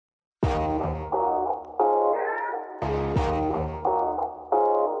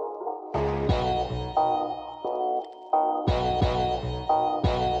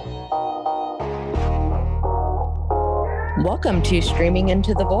Welcome to Streaming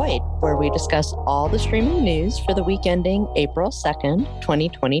Into the Void, where we discuss all the streaming news for the week ending April 2nd,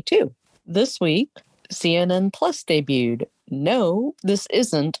 2022. This week, CNN Plus debuted. No, this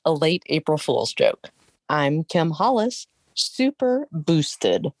isn't a late April Fool's joke. I'm Kim Hollis, super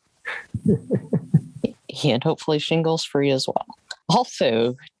boosted. And hopefully shingles free as well.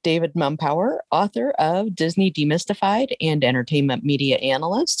 Also, David Mumpower, author of Disney Demystified and entertainment media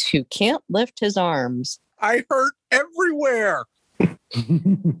analyst who can't lift his arms. I hurt everywhere.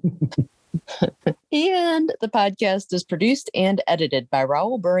 And the podcast is produced and edited by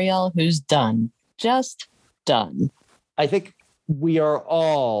Raul Burial, who's done. Just done. I think we are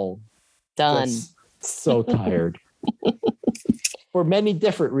all done. So tired. For many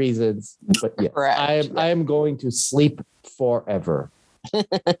different reasons. But yeah, I am going to sleep forever.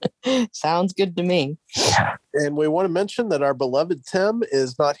 Sounds good to me. And we want to mention that our beloved Tim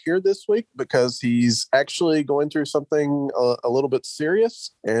is not here this week because he's actually going through something a little bit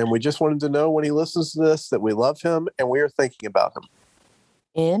serious. And we just wanted to know when he listens to this that we love him and we are thinking about him.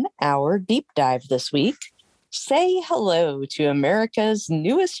 In our deep dive this week, say hello to America's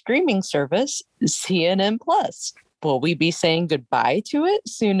newest streaming service, CNN Plus. Will we be saying goodbye to it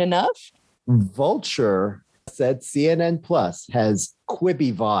soon enough? Vulture said CNN Plus has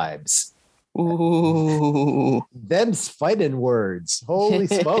Quibi vibes. Ooh. Them's fighting words. Holy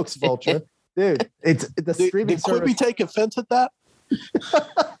smokes, Vulture. Dude, it's the streaming service. Did Quibi take offense at that?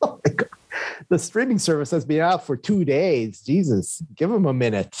 Oh my God. The streaming service has been out for 2 days. Jesus, give them a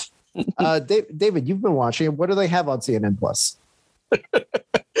minute. David, you've been watching. What do they have on CNN Plus?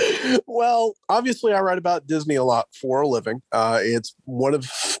 Well, obviously, I write about Disney a lot for a living. It's one of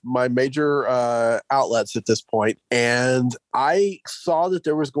my major outlets at this point. And I saw that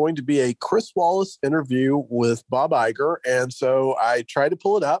there was going to be a Chris Wallace interview with Bob Iger. And so I tried to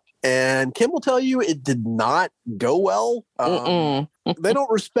pull it up. And Kim will tell you it did not go well. They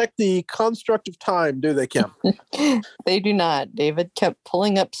don't respect the construct of time, do they, Kim? They do not. David kept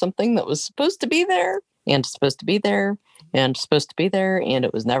pulling up something that was supposed to be there and supposed to be there and supposed to be there, and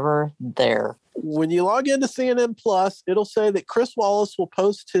it was never there. When you log into CNN Plus, it'll say that Chris Wallace will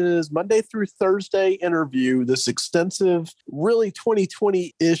post his Monday through Thursday interview, this extensive, really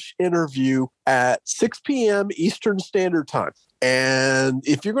 2020-ish interview at 6 p.m. Eastern Standard Time. And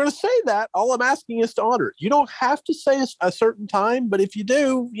if you're going to say that, all I'm asking is to honor it. You don't have to say a certain time, but if you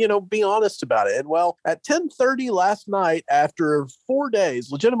do, be honest about it. And well, at 10:30 last night, after 4 days,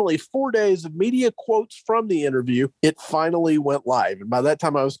 legitimately 4 days of media quotes from the interview, it finally went live. And by that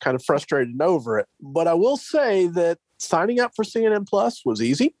time, I was kind of frustrated and over it. But I will say that signing up for CNN Plus was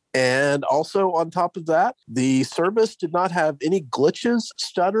easy. And also on top of that, the service did not have any glitches,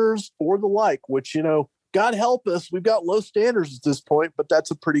 stutters, or the like, which, God help us, we've got low standards at this point, but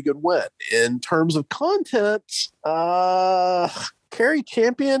that's a pretty good win. In terms of content, Carrie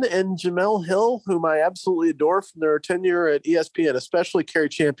Champion and Jemele Hill, whom I absolutely adore from their tenure at ESPN, especially Carrie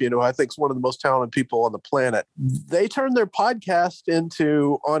Champion, who I think is one of the most talented people on the planet, they turned their podcast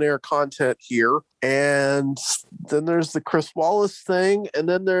into on-air content here. And then there's the Chris Wallace thing, and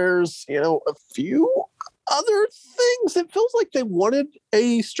then there's, a few other things. It feels like they wanted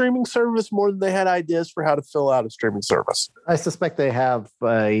a streaming service more than they had ideas for how to fill out a streaming service. I suspect they have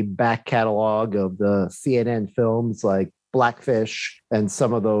a back catalog of the CNN films like Blackfish and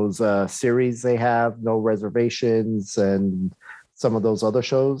some of those series they have, No Reservations, and some of those other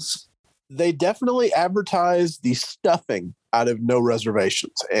shows. They definitely advertise the stuffing out of No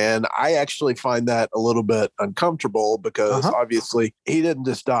Reservations. And I actually find that a little bit uncomfortable because obviously he didn't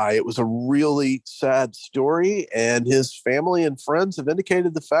just die. It was a really sad story. And his family and friends have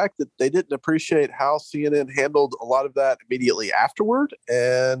indicated the fact that they didn't appreciate how CNN handled a lot of that immediately afterward.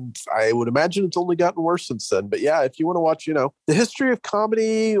 And I would imagine it's only gotten worse since then. But yeah, if you want to watch, the history of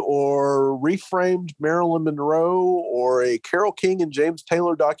comedy or reframed Marilyn Monroe or a Carole King and James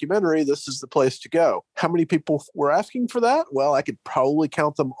Taylor documentary, this is the place to go. How many people were asking for that? Well, I could probably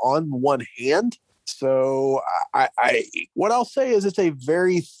count them on one hand. So I what I'll say is it's a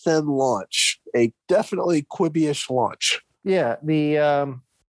very thin launch, a definitely Quibi-ish launch. Yeah,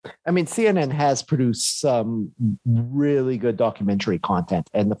 CNN has produced some really good documentary content,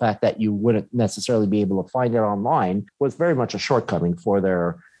 and the fact that you wouldn't necessarily be able to find it online was very much a shortcoming for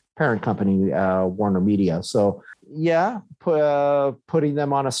their parent company, Warner Media. So yeah, putting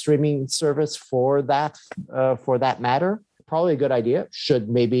them on a streaming service for that matter, probably a good idea. Should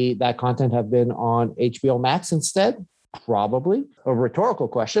maybe that content have been on HBO Max instead? Probably. A rhetorical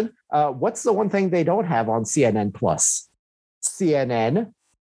question. What's the one thing they don't have on CNN Plus? CNN.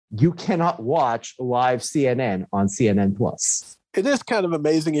 You cannot watch live CNN on CNN Plus. It is kind of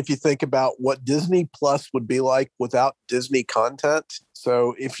amazing if you think about what Disney Plus would be like without Disney content.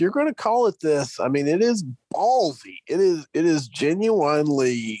 So if you're going to call it this, I mean, it is ballsy. It is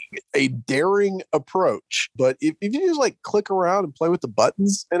genuinely a daring approach. But if you just like click around and play with the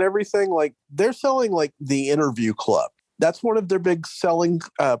buttons and everything, like they're selling like the Interview Club. That's one of their big selling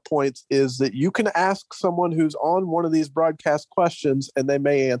points, is that you can ask someone who's on one of these broadcast questions and they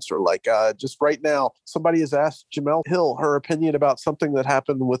may answer. Like just right now, somebody has asked Jemele Hill her opinion about something that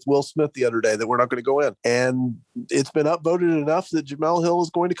happened with Will Smith the other day that we're not going to go in. And it's been upvoted enough that Jemele Hill is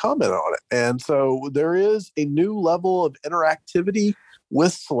going to comment on it. And so there is a new level of interactivity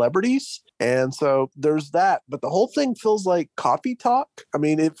with celebrities. And so there's that. But the whole thing feels like coffee talk. I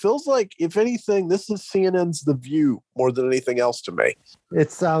mean, it feels like, if anything, this is CNN's The View more than anything else to me. It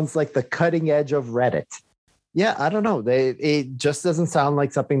sounds like the cutting edge of Reddit. Yeah, I don't know. It just doesn't sound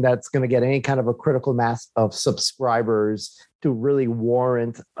like something that's going to get any kind of a critical mass of subscribers to really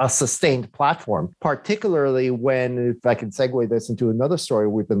warrant a sustained platform, particularly when, if I can segue this into another story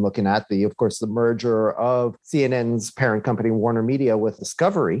we've been looking at, of course, the merger of CNN's parent company, Warner Media, with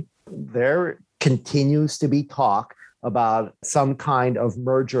Discovery. There continues to be talk about some kind of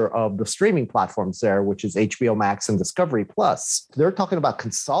merger of the streaming platforms there, which is HBO Max and Discovery Plus. They're talking about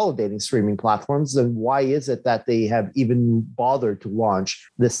consolidating streaming platforms. And why is it that they have even bothered to launch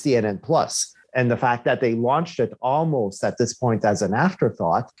the CNN Plus? And the fact that they launched it almost at this point as an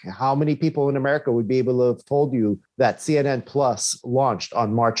afterthought, how many people in America would be able to have told you that CNN Plus launched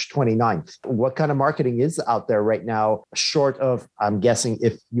on March 29th? What kind of marketing is out there right now, short of, I'm guessing,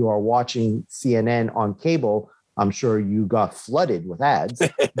 if you are watching CNN on cable, I'm sure you got flooded with ads.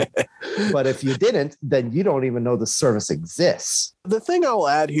 But if you didn't, then you don't even know the service exists. The thing I'll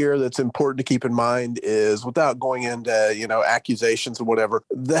add here that's important to keep in mind is, without going into, accusations or whatever,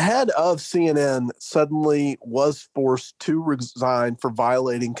 the head of CNN suddenly was forced to resign for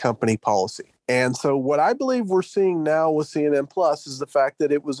violating company policy. And so what I believe we're seeing now with CNN Plus is the fact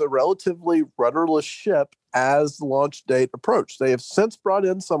that it was a relatively rudderless ship as the launch date approached. They have since brought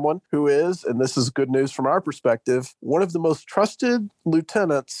in someone who is, and this is good news from our perspective, one of the most trusted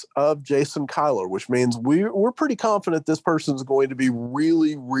lieutenants of Jason Kyler, which means we're pretty confident this person's going to be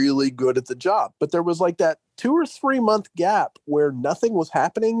really, really good at the job. But there was like that 2 or 3 month gap where nothing was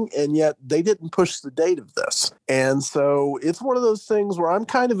happening, and yet they didn't push the date of this. And so it's one of those things where I'm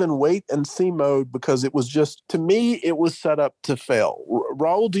kind of in wait and see mode, because it was just, to me, it was set up to fail.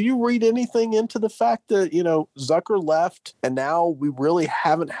 Raul, do you read anything into the fact that, Zucker left and now we really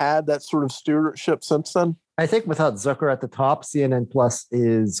haven't had that sort of stewardship since then? I think without Zucker at the top, CNN Plus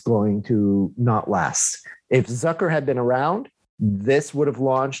is going to not last. If Zucker had been around, this would have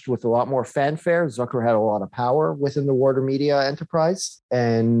launched with a lot more fanfare. Zucker had a lot of power within the Warner Media enterprise,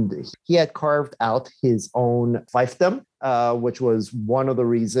 and he had carved out his own fiefdom, which was one of the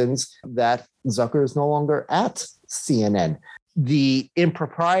reasons that Zucker is no longer at CNN. The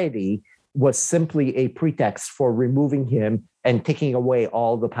impropriety was simply a pretext for removing him and taking away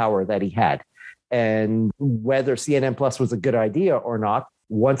all the power that he had. And whether CNN Plus was a good idea or not,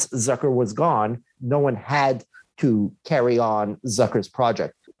 once Zucker was gone, no one had to carry on Zucker's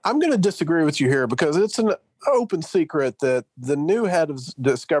project. I'm going to disagree with you here, because it's an open secret that the new head of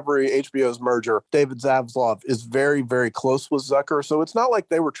Discovery, HBO's merger, David Zaslav, is very, very close with Zucker. So it's not like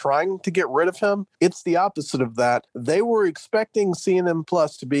they were trying to get rid of him. It's the opposite of that. They were expecting CNN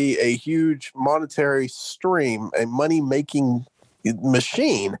Plus to be a huge monetary stream, a money-making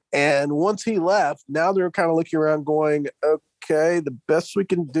machine. And once he left, now they're kind of looking around going, okay, the best we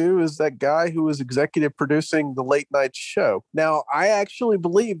can do is that guy who was executive producing the late night show. Now, I actually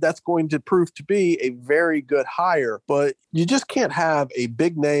believe that's going to prove to be a very good hire, but you just can't have a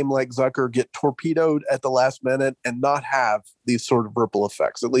big name like Zucker get torpedoed at the last minute and not have these sort of ripple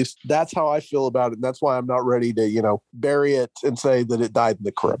effects. At least that's how I feel about it. And that's why I'm not ready to, bury it and say that it died in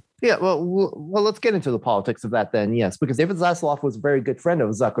the crib. Yeah, well, let's get into the politics of that then, yes, because David Zaslav was a very good friend of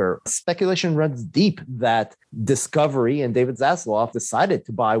Zucker. Speculation runs deep that Discovery and David Zaslav decided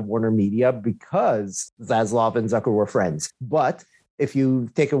to buy Warner Media because Zaslav and Zucker were friends. But if you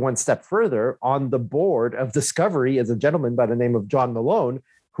take it one step further, on the board of Discovery is a gentleman by the name of John Malone,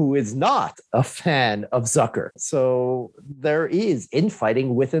 who is not a fan of Zucker. So there is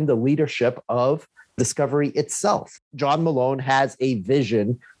infighting within the leadership of Discovery itself. John Malone has a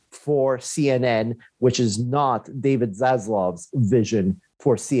vision for CNN, which is not David Zaslav's vision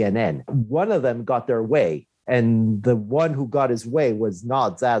for CNN. One of them got their way, and the one who got his way was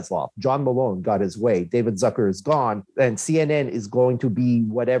not Zaslav. John Malone got his way. David Zucker is gone, and CNN is going to be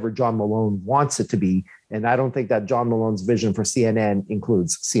whatever John Malone wants it to be. And I don't think that John Malone's vision for CNN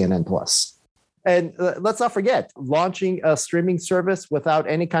includes CNN Plus. And let's not forget, launching a streaming service without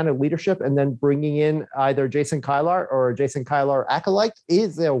any kind of leadership and then bringing in either Jason Kylar or Jason Kylar acolyte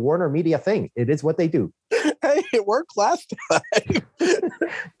is a Warner Media thing. It is what they do. Hey, it worked last time.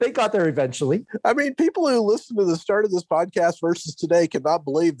 They got there eventually. I mean, people who listen to the start of this podcast versus today cannot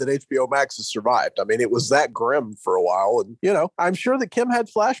believe that HBO Max has survived. I mean, it was that grim for a while. And, you know, I'm sure that Kim had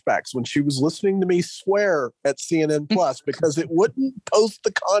flashbacks when she was listening to me swear at CNN Plus because it wouldn't post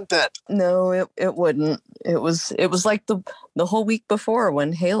the content. No, it wouldn't. It was like the whole week before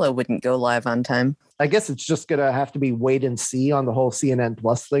when Halo wouldn't go live on time. I guess it's just going to have to be wait and see on the whole CNN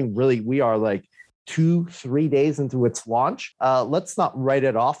Plus thing. Really, we are like 2-3 days into its launch. Let's not write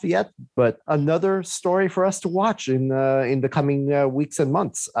it off yet, but another story for us to watch in the coming weeks and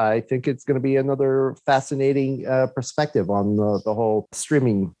months. I think it's going to be another fascinating perspective on the whole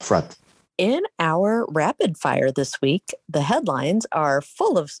streaming front. In our rapid fire this week, the headlines are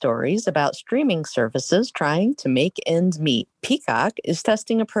full of stories about streaming services trying to make ends meet. Peacock is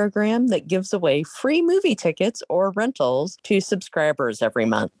testing a program that gives away free movie tickets or rentals to subscribers every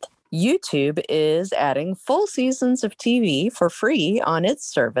month. YouTube is adding full seasons of TV for free on its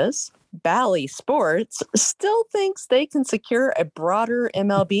service. Bally Sports still thinks they can secure a broader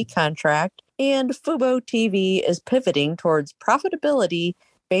MLB contract, and Fubo TV is pivoting towards profitability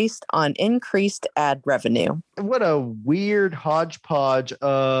based on increased ad revenue. What a weird hodgepodge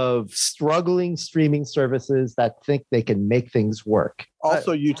of struggling streaming services that think they can make things work.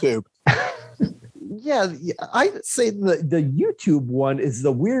 Also, YouTube. Yeah, I'd say the YouTube one is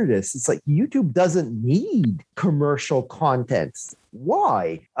the weirdest. It's like YouTube doesn't need commercial content.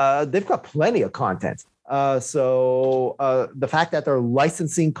 Why? They've got plenty of content. So the fact that they're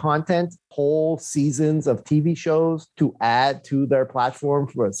licensing content, whole seasons of TV shows to add to their platform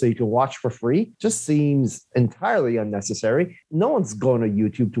so you can watch for free just seems entirely unnecessary. No one's going to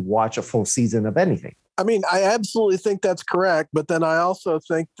YouTube to watch a full season of anything. I mean, I absolutely think that's correct. But then I also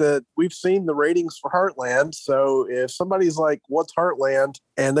think that we've seen the ratings for Heartland. So if somebody's like, what's Heartland?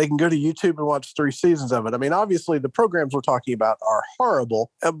 And they can go to YouTube and watch 3 seasons of it. I mean, obviously the programs we're talking about are horrible,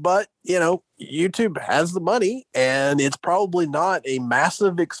 but you know, YouTube has the money and it's probably not a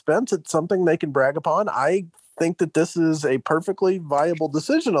massive expense. It's something they can brag upon. I think that this is a perfectly viable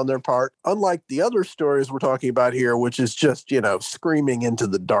decision on their part, unlike the other stories we're talking about here, which is just, you know, screaming into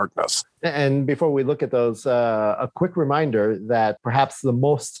the darkness. And before we look at those, a quick reminder that perhaps the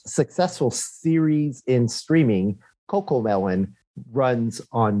most successful series in streaming, CoComelon, runs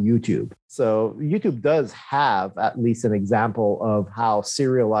on YouTube. So YouTube does have at least an example of how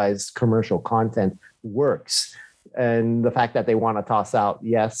serialized commercial content works. And the fact that they want to toss out,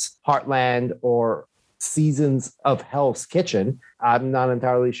 yes, Heartland or seasons of Hell's Kitchen, I'm not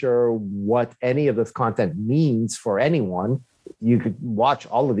entirely sure what any of this content means for anyone. You could watch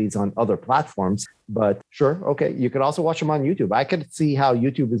all of these on other platforms, but sure, okay, you could also watch them on YouTube. I could see how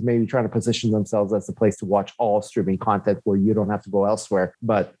YouTube is maybe trying to position themselves as the place to watch all streaming content where you don't have to go elsewhere.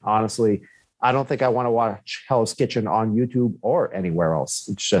 But honestly, I don't think I want to watch Hell's Kitchen on YouTube or anywhere else.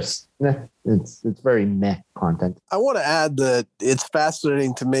 It's just, it's very meh content. I want to add that it's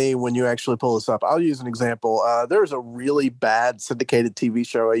fascinating to me when you actually pull this up. I'll use an example. There's a really bad syndicated TV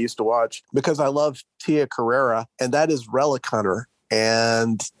show I used to watch because I love Tia Carrera, and that is Relic Hunter.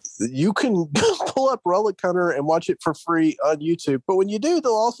 And you can pull up Relic Hunter and watch it for free on YouTube. But when you do,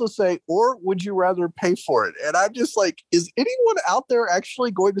 they'll also say, or would you rather pay for it? And I'm just like, is anyone out there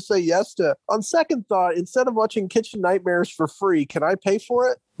actually going to say yes to, on second thought, instead of watching Kitchen Nightmares for free, can I pay for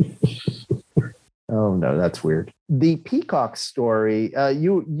it? Oh, no, that's weird. The Peacock story,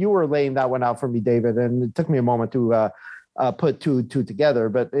 you were laying that one out for me, David, and it took me a moment to put two together.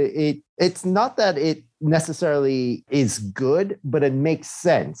 But it's not that it necessarily is good, but it makes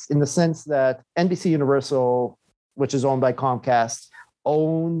sense in the sense that NBC Universal, which is owned by Comcast,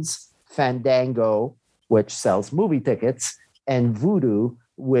 owns Fandango, which sells movie tickets, and Vudu,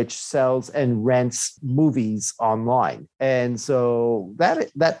 which sells and rents movies online. And so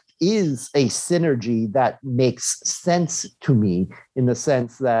that is a synergy that makes sense to me in the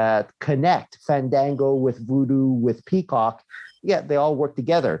sense that connect Fandango with Vudu with Peacock. Yeah, they all work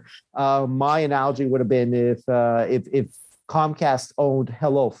together. My analogy would have been if Comcast owned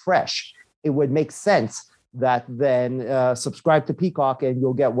HelloFresh, it would make sense that then subscribe to Peacock and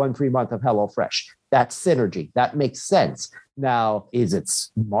you'll get 1 free month of HelloFresh. That's synergy. That makes sense. Now, is it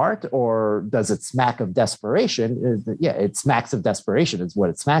smart or does it smack of desperation? Yeah, it smacks of desperation is what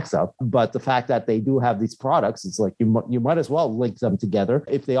it smacks of. But the fact that they do have these products, it's like you might as well link them together.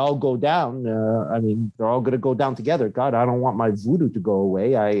 If they all go down, they're all going to go down together. God, I don't want my Vudu to go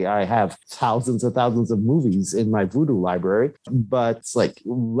away. I have thousands and thousands of movies in my Vudu library, but it's like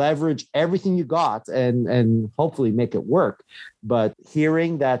leverage everything you got and hopefully make it work. But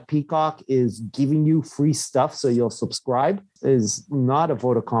hearing that Peacock is giving you free stuff so you'll subscribe is not a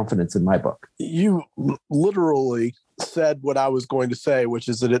vote of confidence in my book. You literally said what I was going to say, which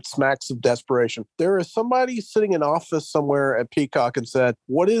is that it smacks of desperation. There is somebody sitting in office somewhere at Peacock and said,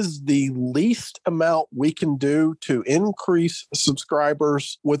 what is the least amount we can do to increase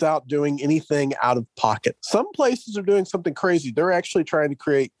subscribers without doing anything out of pocket? Some places are doing something crazy. They're actually trying to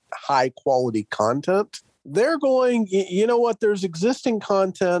create high quality content. They're going, you know what, there's existing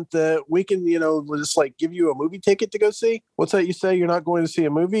content that we can, just like give you a movie ticket to go see. What's that you say? You're not going to see a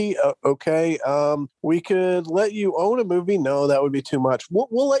movie? Okay. We could let you own a movie. No, that would be too much.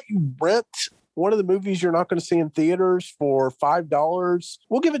 We'll let you rent one of the movies you're not going to see in theaters for $5.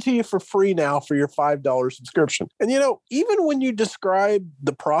 We'll give it to you for free now for your $5 subscription. And, even when you describe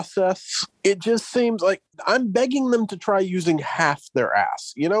the process, it just seems like I'm begging them to try using half their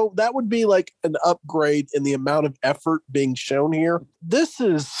ass. That would be like an upgrade in the amount of effort being shown here. This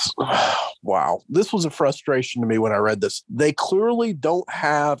is, wow, this was a frustration to me when I read this. They clearly don't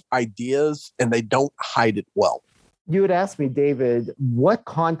have ideas and they don't hide it well. You had asked me, David, what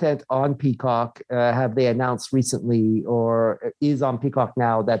content on Peacock have they announced recently or is on Peacock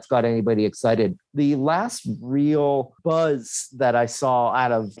now that's got anybody excited? The last real buzz that I saw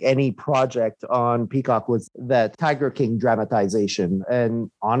out of any project on Peacock was that Tiger King dramatization.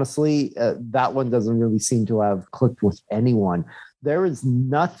 And honestly, that one doesn't really seem to have clicked with anyone. There is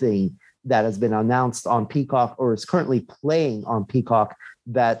nothing that has been announced on Peacock or is currently playing on Peacock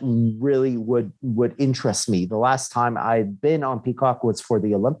that really would interest me. The last time I'd been on Peacock was for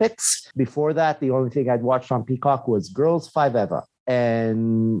the Olympics. Before that, the only thing I'd watched on Peacock was Girls 5 Eva.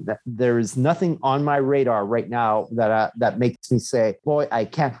 And there is nothing on my radar right now that makes me say, boy, I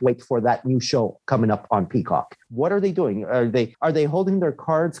can't wait for that new show coming up on Peacock. What are they doing? Are they holding their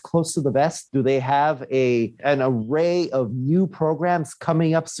cards close to the vest? Do they have an array of new programs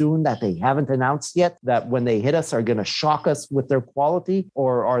coming up soon that they haven't announced yet, that when they hit us are going to shock us with their quality?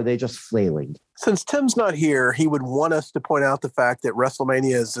 Or are they just flailing? Since Tim's not here, he would want us to point out the fact that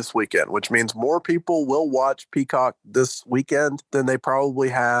WrestleMania is this weekend, which means more people will watch Peacock this weekend than they probably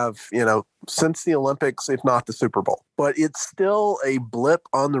have, since the Olympics, if not the Super Bowl. But it's still a blip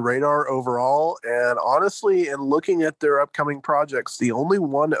on the radar overall. And honestly, in looking at their upcoming projects, the only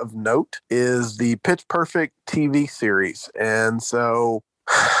one of note is the Pitch Perfect TV series. And so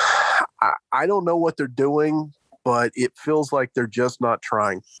I don't know what they're doing, but it feels like they're just not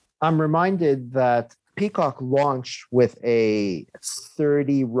trying. I'm reminded that Peacock launched with a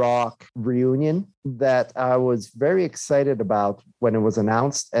 30 Rock reunion that I was very excited about when it was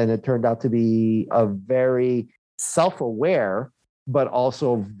announced. And it turned out to be a very self-aware, but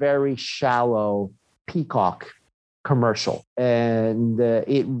also very shallow Peacock commercial. And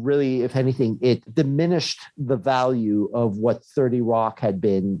it really, if anything, it diminished the value of what 30 Rock had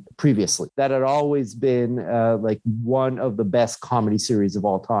been previously. That had always been like one of the best comedy series of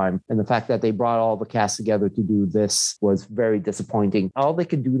all time. And the fact that they brought all the cast together to do this was very disappointing. All they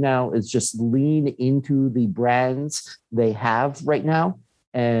can do now is just lean into the brands they have right now.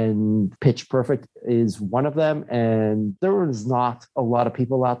 And Pitch Perfect is one of them. And there is not a lot of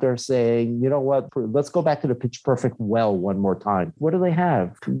people out there saying, you know what, let's go back to the Pitch Perfect well one more time. What do they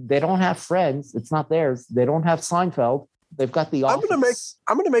have? They don't have Friends. It's not theirs. They don't have Seinfeld. They've got The Office.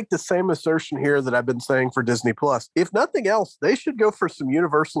 I'm going to make the same assertion here that I've been saying for Disney Plus. If nothing else, they should go for some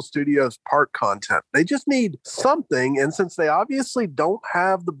Universal Studios park content. They just need something. And since they obviously don't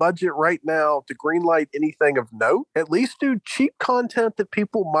have the budget right now to greenlight anything of note, at least do cheap content that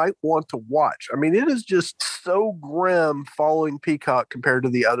people might want to watch. I mean, it is just so grim following Peacock compared to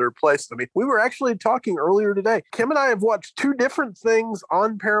the other places. I mean, we were actually talking earlier today. Kim and I have watched two different things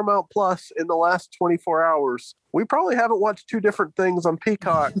on Paramount Plus in the last 24 hours. We probably haven't watched two different things on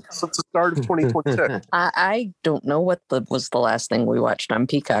Peacock since the start of 2022. I don't know what was the last thing we watched on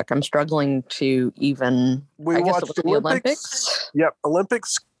Peacock. I'm struggling to even. We watched the Olympics. Yep,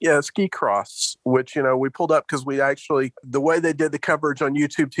 Olympics. Yeah, ski cross, which we pulled up because the way they did the coverage on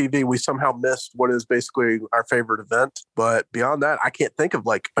YouTube TV, we somehow missed what is basically our favorite event. But beyond that, I can't think of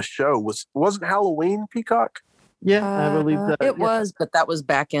like a show. Wasn't Halloween Peacock? Yeah, I believe that. It was, but that was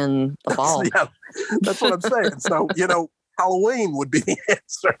back in the fall. Yeah, that's what I'm saying. So, Halloween would be the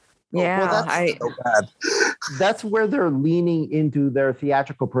answer. Yeah, that's so bad. That's where they're leaning into their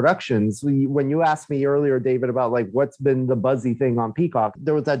theatrical productions. When you asked me earlier, David, about like what's been the buzzy thing on Peacock,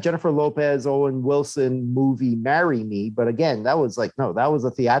 there was that Jennifer Lopez, Owen Wilson movie, Marry Me. But again, that was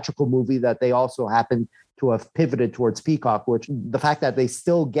a theatrical movie that they also happened to have pivoted towards Peacock, which the fact that they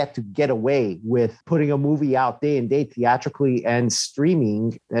still get away with putting a movie out day and date theatrically and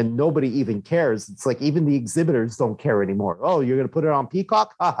streaming, and nobody even cares. It's like even the exhibitors don't care anymore. Oh, you're going to put it on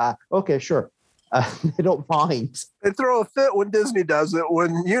Peacock? Haha. Okay, sure. They don't mind. They throw a fit when Disney does it.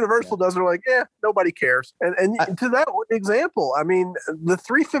 When Universal does it, they're like, nobody cares. And to that example, I mean, the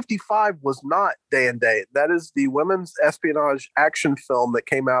 355 was not day and date. That is the women's espionage action film that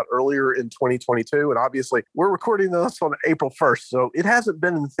came out earlier in 2022. And obviously, we're recording this on April 1st, so it hasn't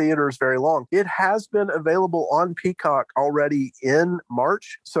been in theaters very long. It has been available on Peacock already in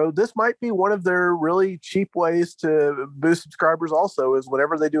March. So this might be one of their really cheap ways to boost subscribers also, is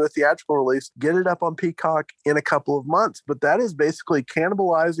whenever they do a theatrical release, get it up on Peacock in a couple of months. But that is basically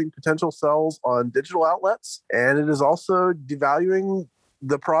cannibalizing potential sales on digital outlets, and it is also devaluing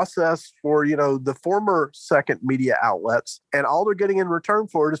the process for the former second media outlets, and all they're getting in return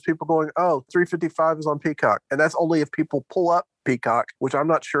for it is people going, 355 is on Peacock, and that's only if people pull up Peacock, which I'm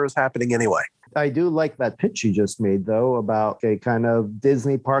not sure is happening anyway. I do like that pitch you just made, though, about a kind of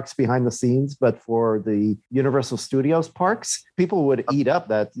Disney parks behind the scenes, but for the Universal Studios parks. People would eat up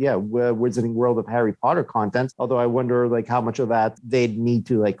that, Wizarding World of Harry Potter content. Although I wonder, like, how much of that they'd need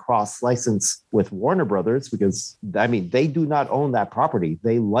to like cross-license with Warner Brothers, because I mean they do not own that property;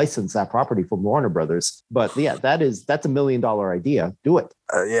 they license that property from Warner Brothers. But yeah, that's $1 million idea. Do it.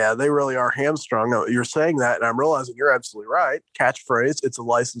 They really are hamstrung. You're saying that, and I'm realizing you're absolutely right. Catchphrase, it's a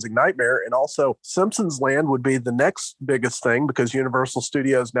licensing nightmare. And also, Simpsons Land would be the next biggest thing, because Universal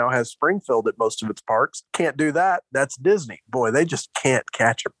Studios now has Springfield at most of its parks. Can't do that. That's Disney. Boy, they just can't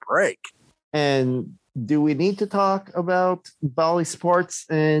catch a break. And do we need to talk about Bally Sports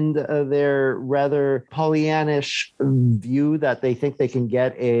and their rather Pollyannish view that they think they can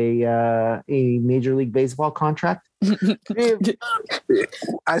get a Major League Baseball contract?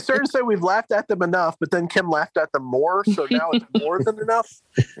 I started to say we've laughed at them enough, but then Kim laughed at them more, so now it's more than enough.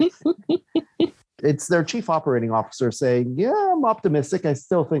 It's their chief operating officer saying, I'm optimistic. I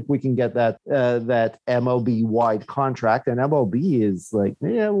still think we can get that MLB-wide contract. And MLB is like,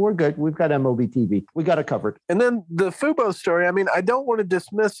 we're good. We've got MLB TV. We got it covered. And then the Fubo story, I mean, I don't want to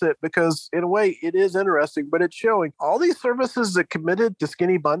dismiss it because in a way it is interesting, but it's showing all these services that committed to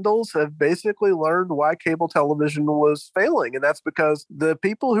skinny bundles have basically learned why cable television was failing. And that's because the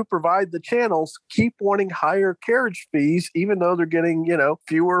people who provide the channels keep wanting higher carriage fees, even though they're getting,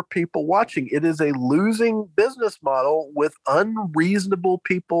 fewer people watching. It is a losing business model with unreasonable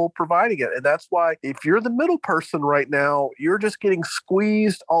people providing it. And that's why if you're the middle person right now, you're just getting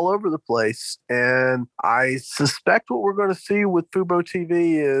squeezed all over the place. And I suspect what we're going to see with Fubo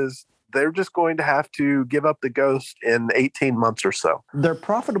TV is they're just going to have to give up the ghost in 18 months or so. They're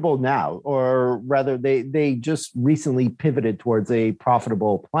profitable now, or rather they just recently pivoted towards a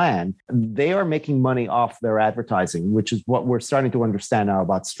profitable plan. They are making money off their advertising, which is what we're starting to understand now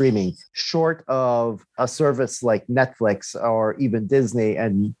about streaming, short of a service like Netflix or even Disney.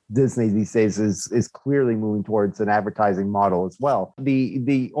 And Disney these days is clearly moving towards an advertising model as well.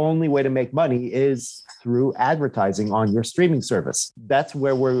 The only way to make money is through advertising on your streaming service. That's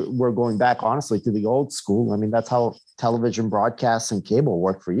where we're going back, honestly, to the old school. I mean, that's how television broadcasts and cable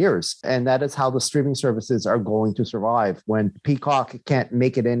worked for years. And that is how the streaming services are going to survive. When Peacock can't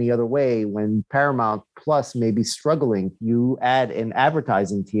make it any other way, when Paramount Plus may be struggling, you add an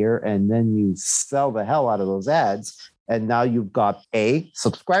advertising tier and then you sell the hell out of those ads. And now you've got A,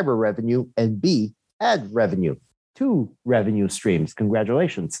 subscriber revenue, and B, ad revenue. 2 revenue streams.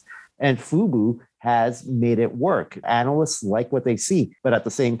 Congratulations. And Fubo has made it work. Analysts like what they see, but at the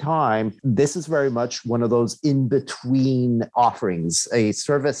same time, this is very much one of those in-between offerings, a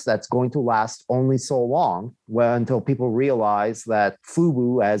service that's going to last only so long until people realize that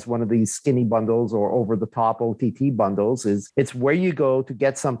Fubo, as one of these skinny bundles or over-the-top OTT bundles, it's where you go to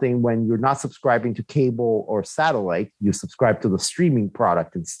get something when you're not subscribing to cable or satellite. You subscribe to the streaming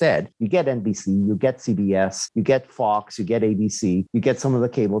product instead. You get NBC, you get CBS, you get Fox, you get ABC, you get some of the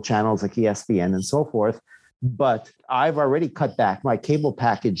cable channels like ESPN and so forth. But I've already cut back my cable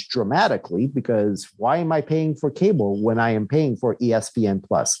package dramatically, because why am I paying for cable when I am paying for ESPN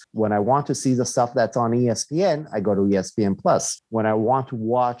Plus? When I want to see the stuff that's on ESPN, I go to ESPN Plus. When I want to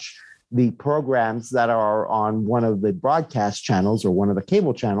watch the programs that are on one of the broadcast channels or one of the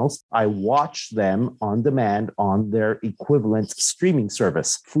cable channels, I watch them on demand on their equivalent streaming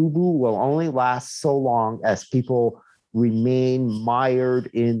service. Fubo will only last so long as people remain mired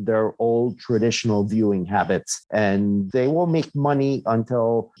in their old traditional viewing habits, and they will make money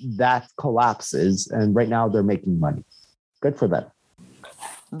until that collapses. And right now they're making money. Good for them.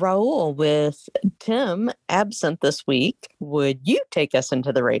 Raul, with Tim absent this week, would you take us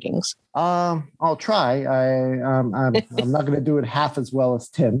into the ratings? I'll try. I'm not going to do it half as well as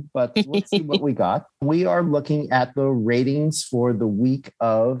Tim, but let's see what we got. We are looking at the ratings for the week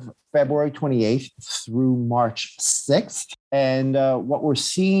of February 28th through March 6th. And what we're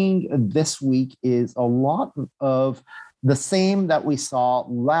seeing this week is a lot of the same that we saw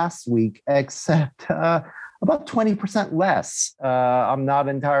last week, except about 20% less. I'm not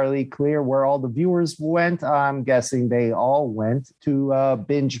entirely clear where all the viewers went. I'm guessing they all went to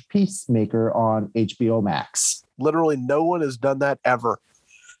binge Peacemaker on HBO Max. Literally no one has done that ever.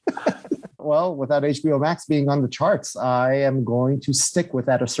 Well, without HBO Max being on the charts, I am going to stick with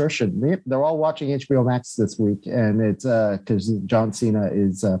that assertion. They're all watching HBO Max this week, and it's because John Cena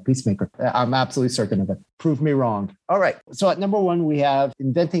is Peacemaker. I'm absolutely certain of it. Prove me wrong. All right. So at number one, we have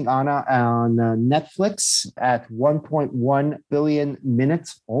Inventing Anna on Netflix at 1.1 billion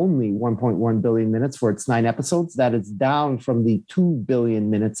minutes, only 1.1 billion minutes for its 9 episodes. That is down from the 2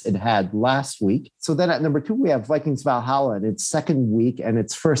 billion minutes it had last week. So then at number two, we have Vikings Valhalla in its second week and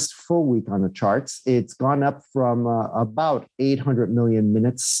its first full week on the charts. It's gone up from about 800 million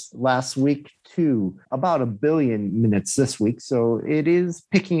minutes last week to about 1 billion minutes this week. So it is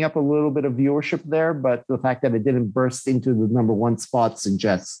picking up a little bit of viewership there, but the fact that it didn't burst into the number one spot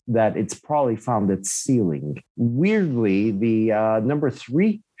suggests that it's probably found its ceiling. Weirdly, the number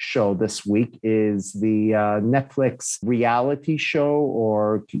 3 show this week is the Netflix reality show,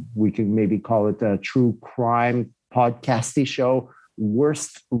 or we can maybe call it a true crime podcasty show,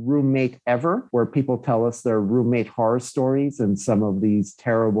 Worst Roommate Ever, where people tell us their roommate horror stories and some of these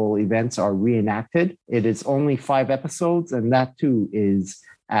terrible events are reenacted. It is only 5 episodes, and that too is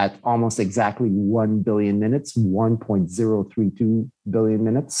at almost exactly 1 billion minutes, 1.032 billion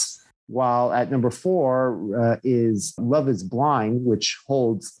minutes. While at number 4 is Love is Blind, which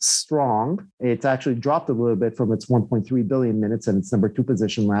holds strong. It's actually dropped a little bit from its 1.3 billion minutes and its number 2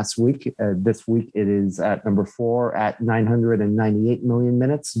 position last week. This week, it is at number 4 at 998 million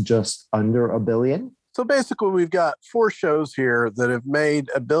minutes, just under 1 billion. So basically, we've got 4 shows here that have made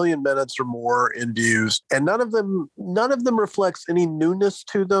 1 billion minutes or more in views, and none of them reflects any newness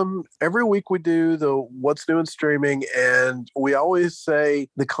to them. Every week we do the what's new in streaming, and we always say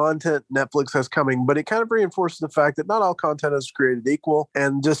the content Netflix has coming, but it kind of reinforces the fact that not all content is created equal,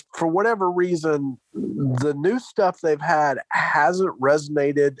 and just for whatever reason, the new stuff they've had hasn't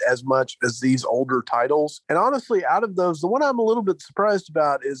resonated as much as these older titles. And honestly, out of those, the one I'm a little bit surprised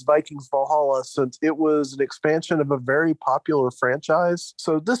about is Vikings Valhalla, since it was an expansion of a very popular franchise.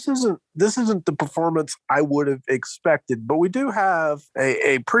 So this isn't the performance I would have expected, but we do have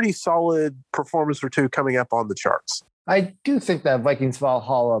a pretty solid performance or two coming up on the charts. I do think that Vikings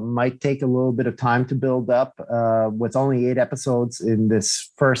Valhalla might take a little bit of time to build up. With only 8 episodes in this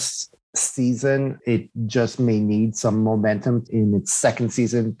first season, it just may need some momentum in its second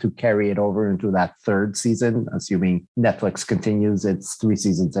season to carry it over into that third season, assuming Netflix continues its 3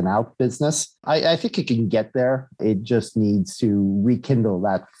 seasons and out business. I think it can get there. It just needs to rekindle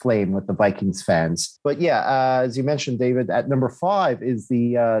that flame with the Vikings fans. But yeah, as you mentioned, David, at number 5 is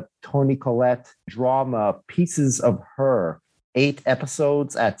the Toni Collette drama Pieces of Her. 8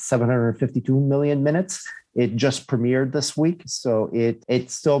 episodes at 752 million minutes. It just premiered this week, so it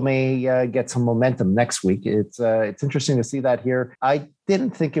still may get some momentum next week. It's interesting to see that here. I didn't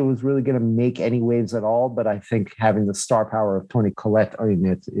think it was really going to make any waves at all, but I think having the star power of Toni Collette in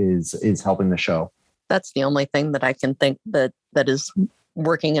it is helping the show. That's the only thing that I can think that is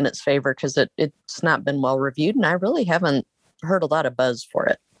working in its favor, because it's not been well reviewed, and I really haven't heard a lot of buzz for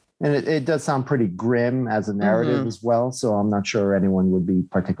it. And it does sound pretty grim as a narrative as well. So I'm not sure anyone would be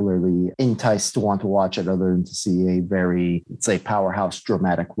particularly enticed to want to watch it other than to see a very, let's say, powerhouse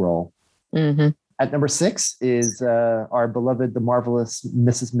dramatic role. Mm-hmm. At number 6 is our beloved The Marvelous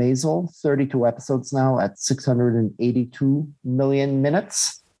Mrs. Maisel, 32 episodes now at 682 million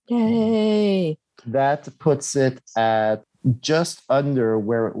minutes. Yay! That puts it at just under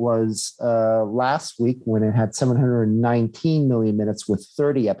where it was last week when it had 719 million minutes with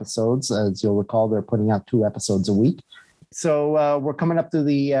 30 episodes. As you'll recall, they're putting out 2 episodes a week. So we're coming up to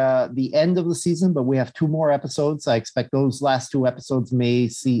the end of the season, but we have 2 more episodes. I expect those last 2 episodes may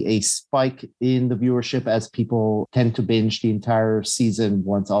see a spike in the viewership as people tend to binge the entire season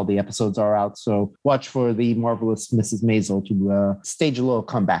once all the episodes are out. So watch for the Marvelous Mrs. Maisel to stage a little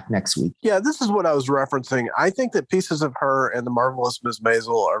comeback next week. Yeah, this is what I was referencing. I think that Pieces of Her and The Marvelous Miss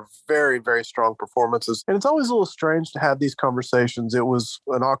Maisel are very, very strong performances. And it's always a little strange to have these conversations. It was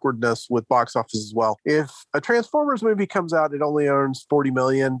an awkwardness with box office as well. If a Transformers movie comes out, it only earns $40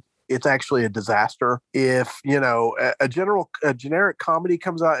 million. It's actually a disaster. If, a generic comedy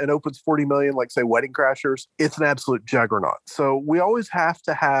comes out and opens 40 million, like say Wedding Crashers, it's an absolute juggernaut. So we always have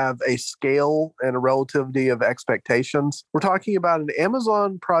to have a scale and a relativity of expectations. We're talking about an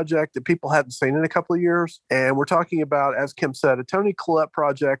Amazon project that people hadn't seen in a couple of years. And we're talking about, as Kim said, a Toni Collette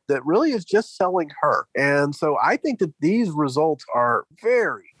project that really is just selling her. And so I think that these results are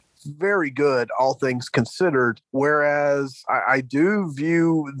very good, all things considered. Whereas I do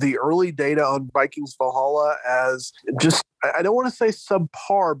view the early data on Vikings Valhalla as just, I don't want to say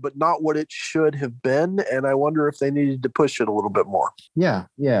subpar, but not what it should have been. And I wonder if they needed to push it a little bit more. Yeah.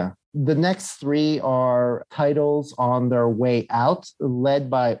 The next 3 are titles on their way out, led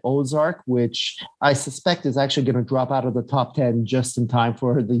by Ozark, which I suspect is actually going to drop out of the top 10 just in time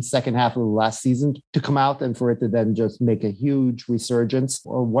for the second half of the last season to come out and for it to then just make a huge resurgence.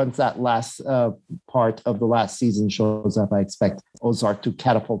 Or once that last part of the last season shows up, I expect Ozark to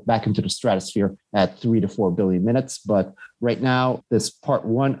catapult back into the stratosphere at 3 to 4 billion minutes. But right now, this part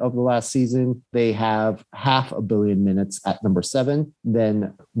 1 of the last season, they have 500 million minutes at number 7.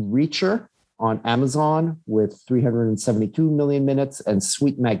 Then Reacher on Amazon with 372 million minutes, and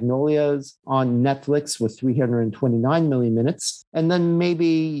Sweet Magnolias on Netflix with 329 million minutes. And then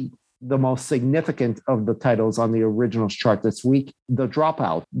maybe the most significant of the titles on the originals chart this week, The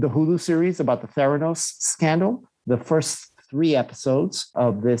Dropout, the Hulu series about the Theranos scandal. The first 3 episodes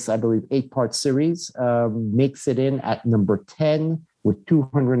of this, I believe, 8-part series makes it in at number 10 with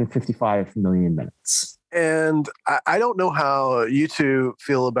 255 million minutes. And I don't know how you two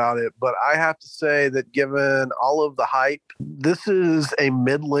feel about it, but I have to say that given all of the hype, this is a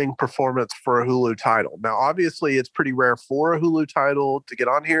middling performance for a Hulu title. Now, obviously, it's pretty rare for a Hulu title to get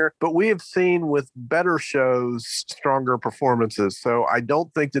on here, but we have seen with better shows stronger performances. So I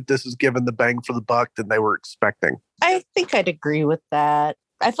don't think that this is given the bang for the buck that they were expecting. I think I'd agree with that.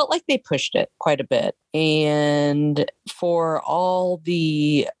 I felt like they pushed it quite a bit. And for all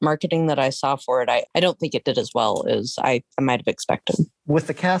the marketing that I saw for it, I don't think it did as well as I might have expected. With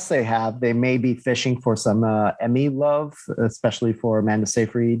the cast they have, they may be fishing for some Emmy love, especially for Amanda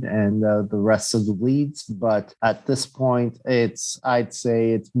Seyfried and the rest of the leads. But at this point, I'd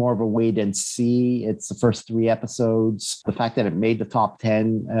say it's more of a wait and see. It's the first 3 episodes. The fact that it made the top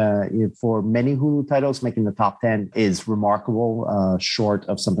 10 for many Hulu titles, making the top 10 is remarkable, short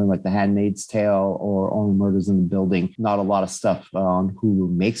of something like The Handmaid's Tale or Only Murders in the Building. Not a lot of stuff on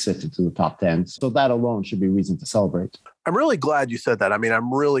Hulu makes it into the top 10. So that alone should be reason to celebrate. I'm really glad you said that. I mean,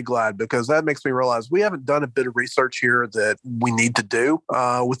 I'm really glad because that makes me realize we haven't done a bit of research here that we need to do.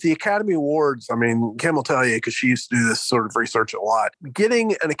 With the Academy Awards, I mean, Kim will tell you because she used to do this sort of research a lot.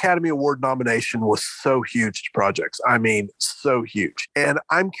 Getting an Academy Award nomination was so huge to projects. I mean, so huge. And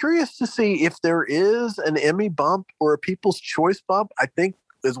I'm curious to see if there is an Emmy bump or a People's Choice bump. I think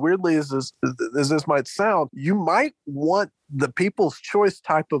as weirdly as this might sound, you might want the People's Choice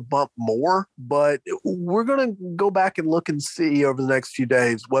type of bump more, but we're going to go back and look and see over the next few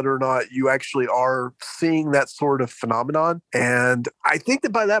days whether or not you actually are seeing that sort of phenomenon. And I think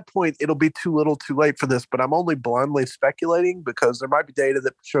that by that point, it'll be too little too late for this, but I'm only blindly speculating because there might be data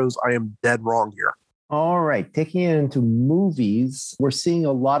that shows I am dead wrong here. All right, taking it into movies, we're seeing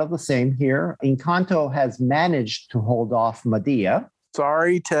a lot of the same here. Encanto has managed to hold off Madea.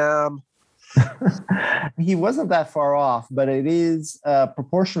 Sorry, Tim. He wasn't that far off, but it is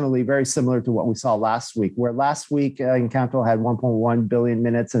proportionally very similar to what we saw last week, where last week Encanto had 1.1 billion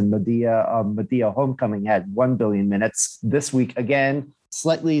minutes and Madea Homecoming had 1 billion minutes. This week, again,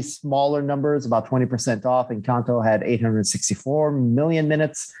 slightly smaller numbers, about 20% off. Encanto had 864 million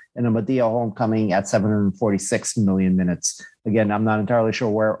minutes and a Madea Homecoming at 746 million minutes. Again, I'm not entirely sure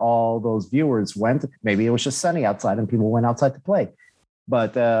where all those viewers went. Maybe it was just sunny outside and people went outside to play.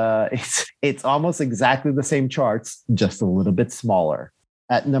 But it's almost exactly the same charts, just a little bit smaller.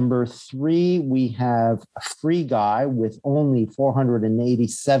 At number 3, we have Free Guy with only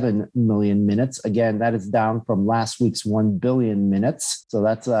 487 million minutes. Again, that is down from last week's 1 billion minutes. So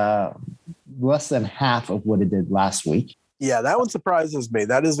that's less than half of what it did last week. Yeah, that one surprises me.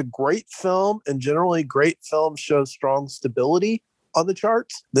 That is a great film, and generally great films show strong stability. on the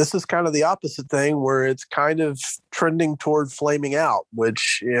charts. This is kind of the opposite thing where it's kind of trending toward flaming out,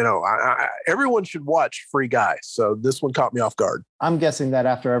 which, everyone should watch Free Guy. So this one caught me off guard. I'm guessing that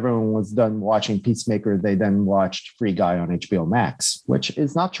after everyone was done watching Peacemaker, they then watched Free Guy on HBO Max, which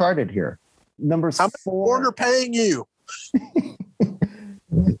is not charted here. Numbers I'm 4. paying you.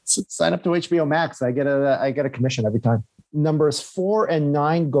 Sign up to HBO Max. I get a commission every time. Numbers 4 and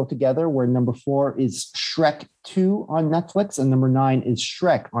 9 go together, where number 4 is Shrek 2 on Netflix and number 9 is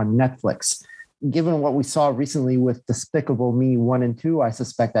Shrek on Netflix. Given what we saw recently with Despicable Me 1 and 2, I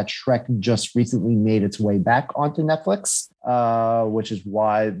suspect that Shrek just recently made its way back onto Netflix, which is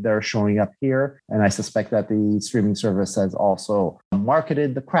why they're showing up here. And I suspect that the streaming service has also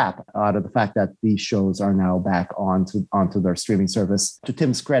marketed the crap out of the fact that these shows are now back onto their streaming service. To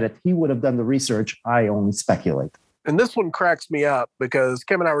Tim's credit, he would have done the research. I only speculate. And this one cracks me up because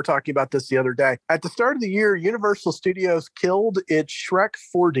Kim and I were talking about this the other day. At the start of the year, Universal Studios killed its Shrek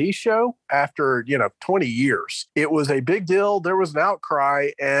 4D show after, 20 years. It was a big deal. There was an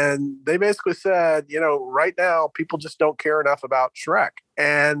outcry, and they basically said, right now, people just don't care enough about Shrek.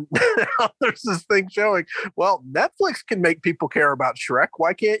 And now there's this thing showing, well, Netflix can make people care about Shrek.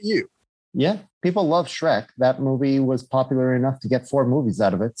 Why can't you? Yeah, people love Shrek. That movie was popular enough to get 4 movies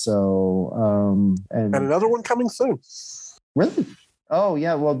out of it. So, and another one coming soon. Really? Oh,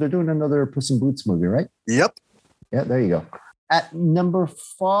 yeah. Well, they're doing another Puss in Boots movie, right? Yep. Yeah, there you go. At number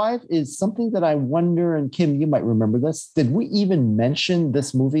 5 is something that I wonder, and Kim, you might remember this. Did we even mention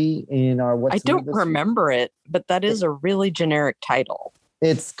this movie in our I don't remember it, but that is a really generic title.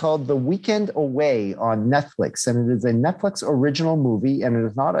 It's called The Weekend Away on Netflix, and it is a Netflix original movie, and it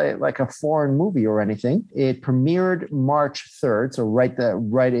is not like a foreign movie or anything. It premiered March 3rd, so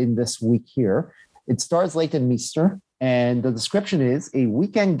right in this week here. It stars Leighton Meester, and the description is a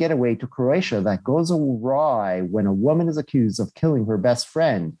weekend getaway to Croatia that goes awry when a woman is accused of killing her best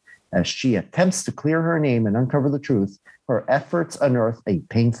friend. As she attempts to clear her name and uncover the truth, her efforts unearth a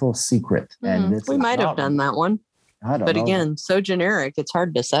painful secret. And we might have done that one. But again, so generic, it's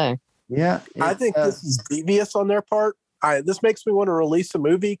hard to say. Yeah. I think this is devious on their part. This makes me want to release a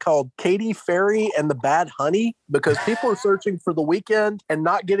movie called Katy Perry and the Bad Honey, because people are searching for the weekend and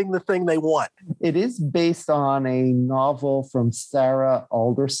not getting the thing they want. It is based on a novel from Sarah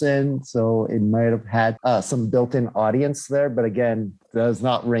Alderson, so it might have had some built-in audience there. But again, does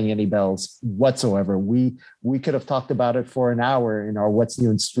not ring any bells whatsoever. We could have talked about it for an hour in our What's New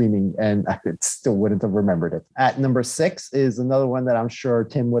in Streaming, and I still wouldn't have remembered it. At number 6 is another one that I'm sure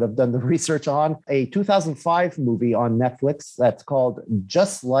Tim would have done the research on, a 2005 movie on Netflix that's called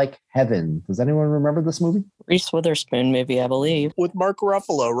Just Like Heaven. Does anyone remember this movie? Reese Witherspoon movie, I believe. With Mark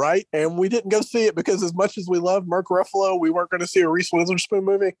Ruffalo, right? And we didn't go see it because as much as we love Mark Ruffalo, we weren't going to see a Reese Witherspoon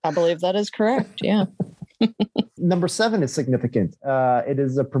movie. I believe that is correct, yeah. Number 7 is significant. It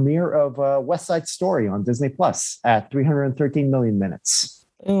is a premiere of West Side Story on Disney Plus at 313 million minutes.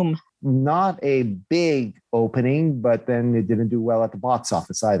 Boom. Not a big opening, but then it didn't do well at the box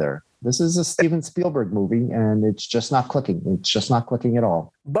office either. This is a Steven Spielberg movie, and it's just not clicking. It's just not clicking at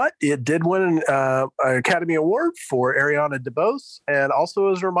all. But it did win an Academy Award for Ariana DeBose. And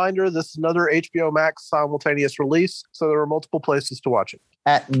also as a reminder, this is another HBO Max simultaneous release, so there are multiple places to watch it.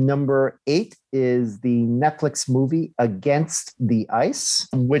 At number 8 is the Netflix movie Against the Ice,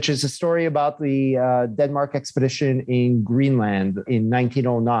 which is a story about the Denmark expedition in Greenland in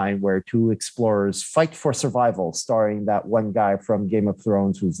 1909, where 2 explorers fight for survival, starring that one guy from Game of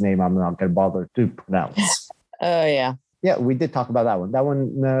Thrones, whose name I'm not going to bother to pronounce. Oh, yeah. Yeah, we did talk about that one.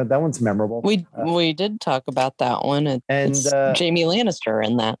 That one's memorable. We did talk about that one. It's Jamie Lannister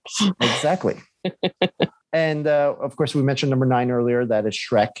in that. Exactly. And of course, we mentioned number 9 earlier. That is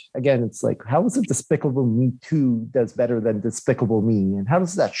Shrek. Again, it's like, how is it Despicable Me 2 does better than Despicable Me? And how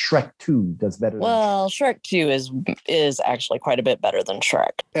does that Shrek 2 does better Well, Shrek 2 is actually quite a bit better than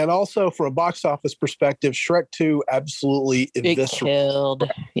Shrek. And also, from a box office perspective, Shrek 2 absolutely it killed.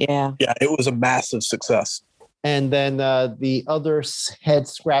 Yeah. Yeah, it was a massive success. And then the other head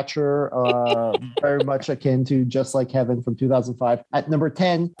scratcher, very much akin to Just Like Heaven from 2005. At number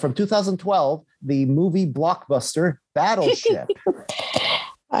 10, from 2012, the movie blockbuster Battleship.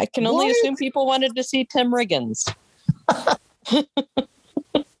 I can only assume people wanted to see Tim Riggins. What?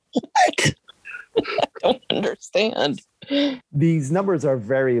 I don't understand. These numbers are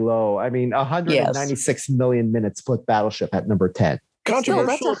very low. I mean, 196 million minutes put Battleship at number 10.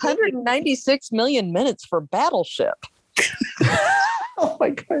 Controversial. That's 196 million minutes for Battleship. Oh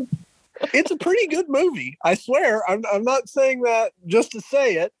my God. It's a pretty good movie. I swear. I'm not saying that just to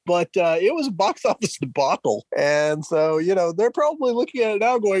say it, but it was a box office debacle. And so, they're probably looking at it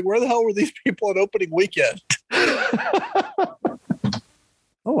now going, where the hell were these people on opening weekend?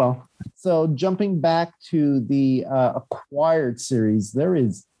 Oh, well. So jumping back to the acquired series, there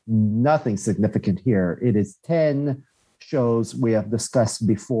is nothing significant here. It is 10 shows we have discussed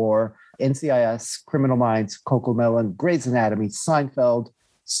before: NCIS, Criminal Minds, CoComelon, Grey's Anatomy, Seinfeld,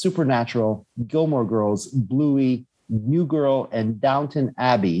 Supernatural, Gilmore Girls, Bluey, New Girl, and Downton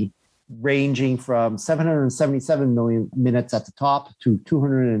Abbey, ranging from 777 million minutes at the top to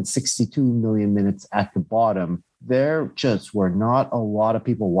 262 million minutes at the bottom. There just were not a lot of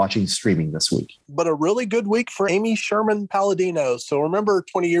people watching streaming this week. But a really good week for Amy Sherman Palladino. So remember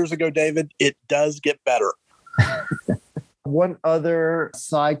 20 years ago, David, it does get better. One other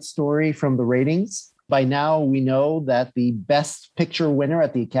side story from the ratings. By now, we know that the Best Picture winner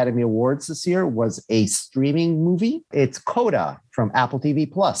at the Academy Awards this year was a streaming movie. It's Coda from Apple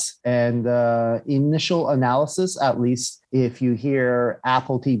TV Plus. And initial analysis, at least if you hear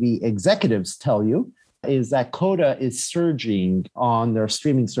Apple TV executives tell you, is that Coda is surging on their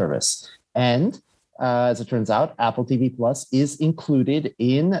streaming service. And as it turns out, Apple TV Plus is included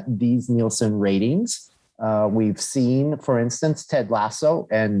in these Nielsen ratings. We've seen, for instance, Ted Lasso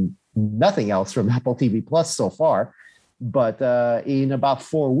and nothing else from Apple TV Plus so far. But in about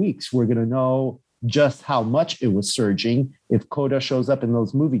 4 weeks, we're going to know just how much it was surging. If Coda shows up in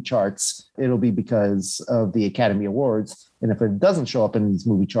those movie charts, it'll be because of the Academy Awards. And if it doesn't show up in these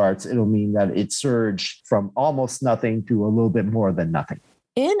movie charts, it'll mean that it surged from almost nothing to a little bit more than nothing.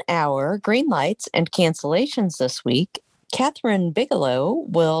 In our green lights and cancellations this week, Catherine Bigelow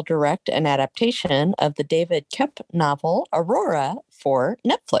will direct an adaptation of the David Koepp novel Aurora for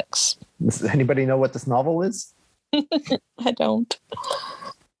Netflix. Does anybody know what this novel is? I don't.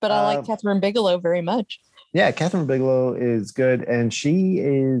 But I like Catherine Bigelow very much. Yeah, Catherine Bigelow is good. And she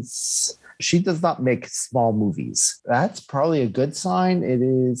does not make small movies. That's probably a good sign. It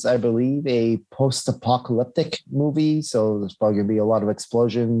is, I believe, a post-apocalyptic movie. So there's probably going to be a lot of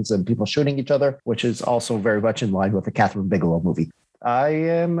explosions and people shooting each other, which is also very much in line with a Catherine Bigelow movie. I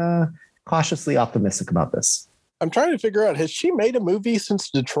am cautiously optimistic about this. I'm trying to figure out, has she made a movie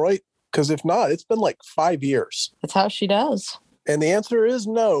since Detroit? Because if not, it's been like 5 years. That's how she does. And the answer is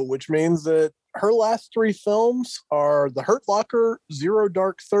no, which means that her last 3 films are The Hurt Locker, Zero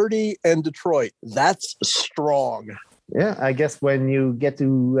Dark 30, and Detroit. That's strong. Yeah, I guess when you get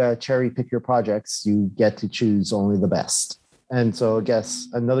to cherry pick your projects, you get to choose only the best. And so I guess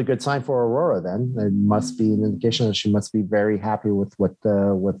another good sign for Aurora then. It must be an indication that she must be very happy with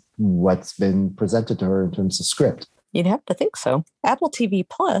what's been presented to her in terms of script. You'd have to think so. Apple TV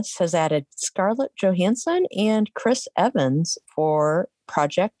Plus has added Scarlett Johansson and Chris Evans for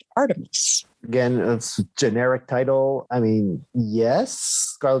Project Artemis. Again, it's a generic title. I mean, yes,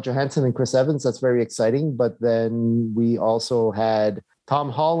 Scarlett Johansson and Chris Evans, that's very exciting. But then we also had Tom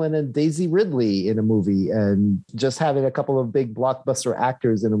Holland and Daisy Ridley in a movie. And just having a couple of big blockbuster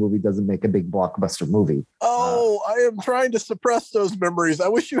actors in a movie doesn't make a big blockbuster movie. Oh, I am trying to suppress those memories. I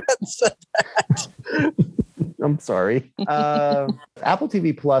wish you hadn't said that. I'm sorry. Apple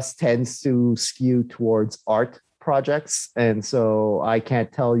TV Plus tends to skew towards art projects. And so I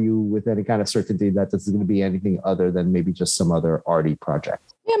can't tell you with any kind of certainty that this is going to be anything other than maybe just some other arty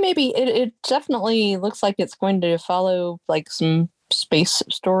project. Yeah, maybe. It definitely looks like it's going to follow like some space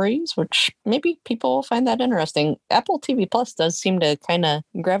stories, which maybe people will find that interesting. Apple TV Plus does seem to kind of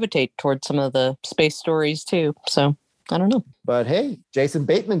gravitate towards some of the space stories too. So I don't know. But hey, Jason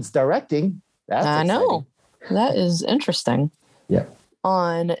Bateman's directing. That's I exciting. know. That is interesting. Yeah.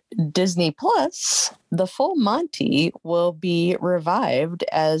 On Disney Plus, The Full Monty will be revived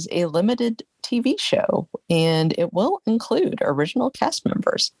as a limited TV show, and it will include original cast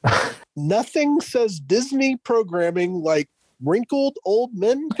members. Nothing says Disney programming like wrinkled old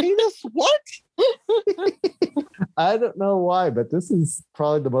men penis. What? I don't know why, but this is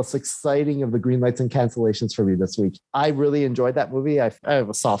probably the most exciting of the green lights and cancellations for me this week. I really enjoyed that movie. I have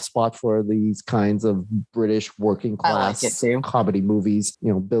a soft spot for these kinds of British working class comedy movies,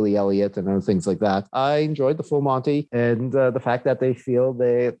 you know, Billy Elliot and other things like that. I enjoyed The Full Monty, and the fact that they feel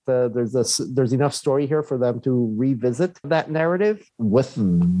that there's enough story here for them to revisit that narrative with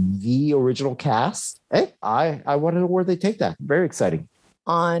the original cast. Hey, I want to know where they take that. Very exciting.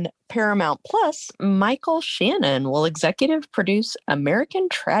 On Paramount Plus, Michael Shannon will executive produce American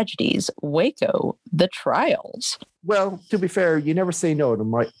Tragedies, Waco, The Trials. Well, to be fair, you never say no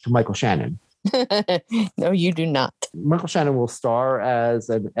to Michael Shannon. No, you do not. Michael Shannon will star as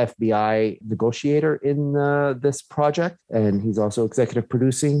an FBI negotiator in this project, and he's also executive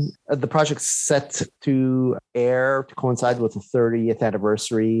producing. The project's set to air to coincide with the 30th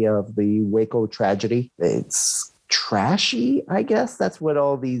anniversary of the Waco tragedy. It's trashy, I guess. That's what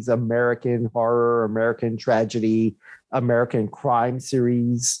all these American horror, American tragedy American crime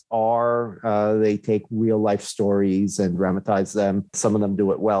series are. They take real life stories and dramatize them. Some of them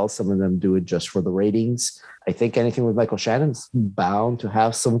do it well. Some of them do it just for the ratings. I think anything with Michael Shannon's bound to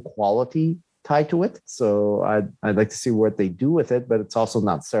have some quality tied to it. So I'd like to see what they do with it, but it's also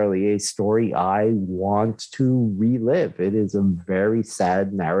not necessarily a story I want to relive. It is a very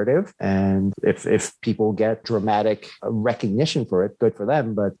sad narrative. And if people get dramatic recognition for it, good for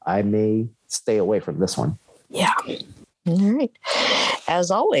them, but I may stay away from this one. Yeah. All right.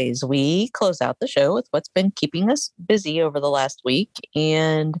 As always, we close out the show with what's been keeping us busy over the last week.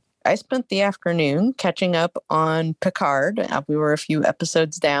 And I spent the afternoon catching up on Picard. We were a few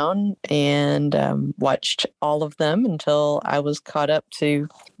episodes down and watched all of them until I was caught up to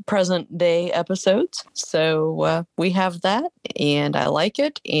present day episodes. So we have that and I like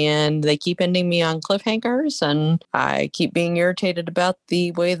it. And they keep ending me on cliffhangers and I keep being irritated about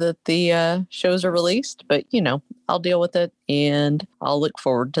the way that the shows are released. But, you know, I'll deal with it and I'll look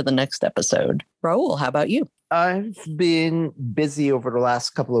forward to the next episode. Raul, how about you? I've been busy over the last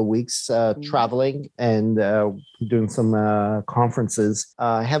couple of weeks traveling and doing some conferences.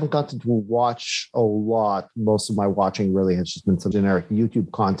 I haven't gotten to watch a lot. Most of my watching really has just been some generic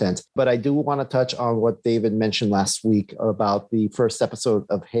YouTube content. But I do want to touch on what David mentioned last week about the first episode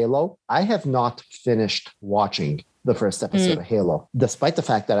of Halo. I have not finished watching the first episode of Halo, despite the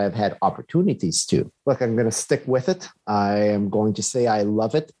fact that I've had opportunities to. Look, I'm going to stick with it. I am going to say I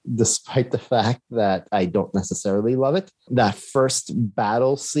love it, despite the fact that I don't necessarily love it. That first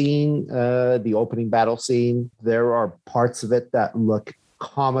battle scene, the opening battle scene, there are parts of it that look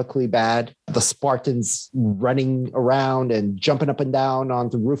comically bad. The Spartans running around and jumping up and down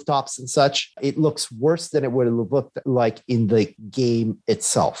onto rooftops and such. It looks worse than it would have looked like in the game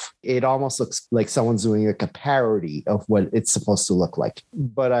itself. It almost looks like someone's doing like a parody of what it's supposed to look like.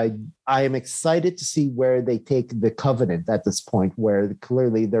 But I am excited to see where they take the Covenant at this point, where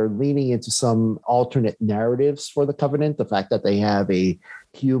clearly they're leaning into some alternate narratives for the Covenant. The fact that they have a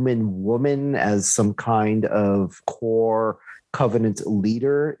human woman as some kind of core Covenant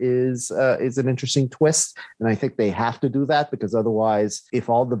leader is an interesting twist. And I think they have to do that because otherwise, if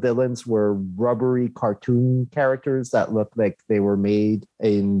all the villains were rubbery cartoon characters that looked like they were made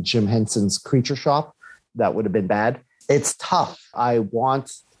in Jim Henson's Creature Shop, that would have been bad. It's tough. I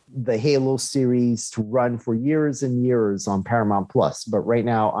want the Halo series to run for years and years on Paramount Plus. But right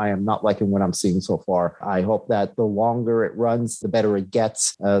now, I am not liking what I'm seeing so far. I hope that the longer it runs, the better it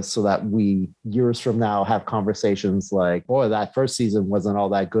gets, so that we, years from now, have conversations like, boy, that first season wasn't all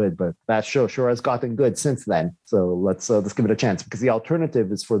that good, but that show sure has gotten good since then. So let's give it a chance, because the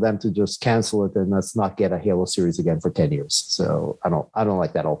alternative is for them to just cancel it and let's not get a Halo series again for 10 years. So I don't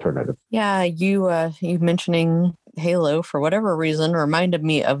like that alternative. Yeah, you mentioning Halo, for whatever reason, reminded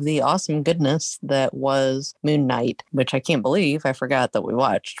me of the awesome goodness that was Moon Knight, which I can't believe I forgot that we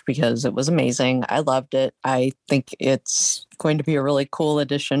watched because it was amazing. I loved it. I think it's going to be a really cool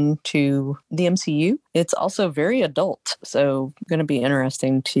addition to the MCU. It's also very adult, so going to be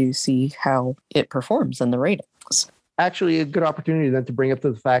interesting to see how it performs in the ratings. Actually, a good opportunity then to bring up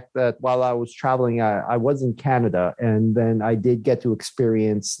the fact that while I was traveling, I was in Canada, and then I did get to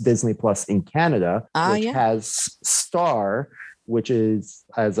experience Disney Plus in Canada, which has Star, which is,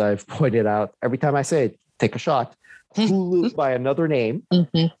 as I've pointed out, every time I say it, take a shot, Hulu by another name,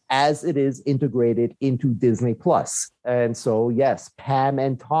 as it is integrated into Disney Plus. And so, yes, Pam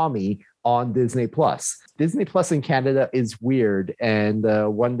and Tommy on Disney Plus. Disney Plus in Canada is weird, and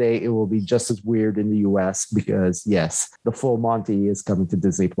one day it will be just as weird in the US because, yes, the full Monty is coming to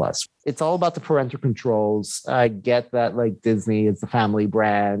Disney Plus. It's all about the parental controls. I get that, like, Disney is the family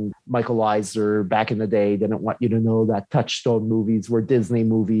brand. Michael Eisner, back in the day, didn't want you to know that Touchstone movies were Disney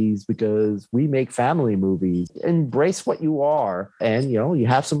movies because we make family movies. Embrace what you are, and, you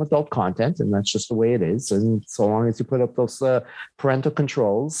have some adult content, and that's just the way it is. And so long as you put up those parental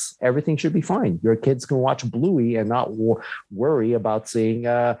controls, everything should be fine. Your kids can watch Bluey and not worry about seeing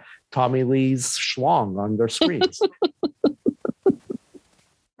Tommy Lee's schlong on their screens.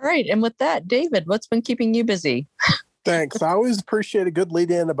 All right. And with that, David, what's been keeping you busy? Thanks. I always appreciate a good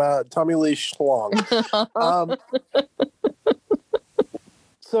lead in about Tommy Lee Schlong.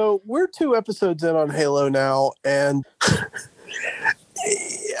 So we're 2 episodes in on Halo now, and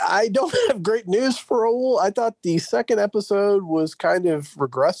I don't have great news for Raul. I thought the second episode was kind of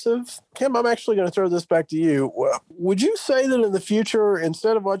regressive. Kim, I'm actually going to throw this back to you. Would you say that in the future,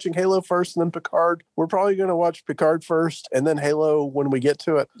 instead of watching Halo first and then Picard, we're probably going to watch Picard first and then Halo when we get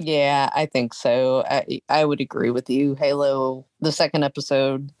to it? Yeah, I think so. I would agree with you. Halo, the second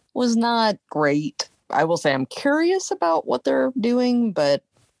episode, was not great. I will say I'm curious about what they're doing, but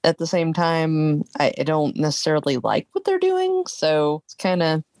at the same time, I don't necessarily like what they're doing. So it's kind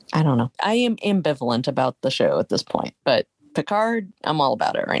of, I don't know. I am ambivalent about the show at this point, but Picard, I'm all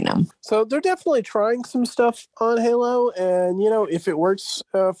about it right now. So they're definitely trying some stuff on Halo, and if it works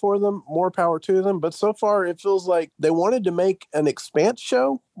for them, more power to them. But so far, it feels like they wanted to make an Expanse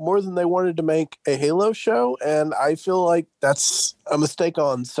show more than they wanted to make a Halo show, and I feel like that's a mistake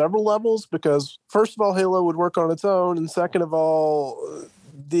on several levels. Because first of all, Halo would work on its own, and second of all,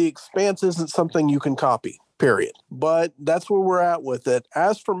 the Expanse isn't something you can copy. Period. But that's where we're at with it.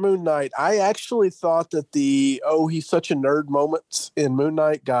 As for Moon Knight, I actually thought that he's such a nerd moments in Moon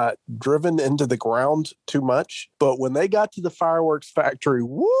Knight got driven into the ground too much. But when they got to the fireworks factory,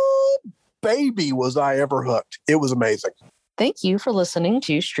 woo, baby, was I ever hooked. It was amazing. Thank you for listening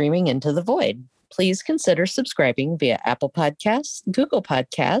to Streaming Into the Void. Please consider subscribing via Apple Podcasts, Google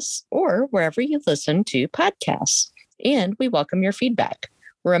Podcasts, or wherever you listen to podcasts. And we welcome your feedback.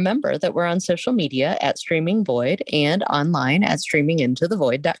 Remember that we're on social media at Streaming Void and online at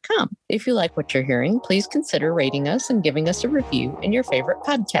streamingintothevoid.com. If you like what you're hearing, please consider rating us and giving us a review in your favorite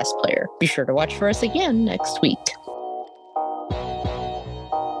podcast player. Be sure to watch for us again next week.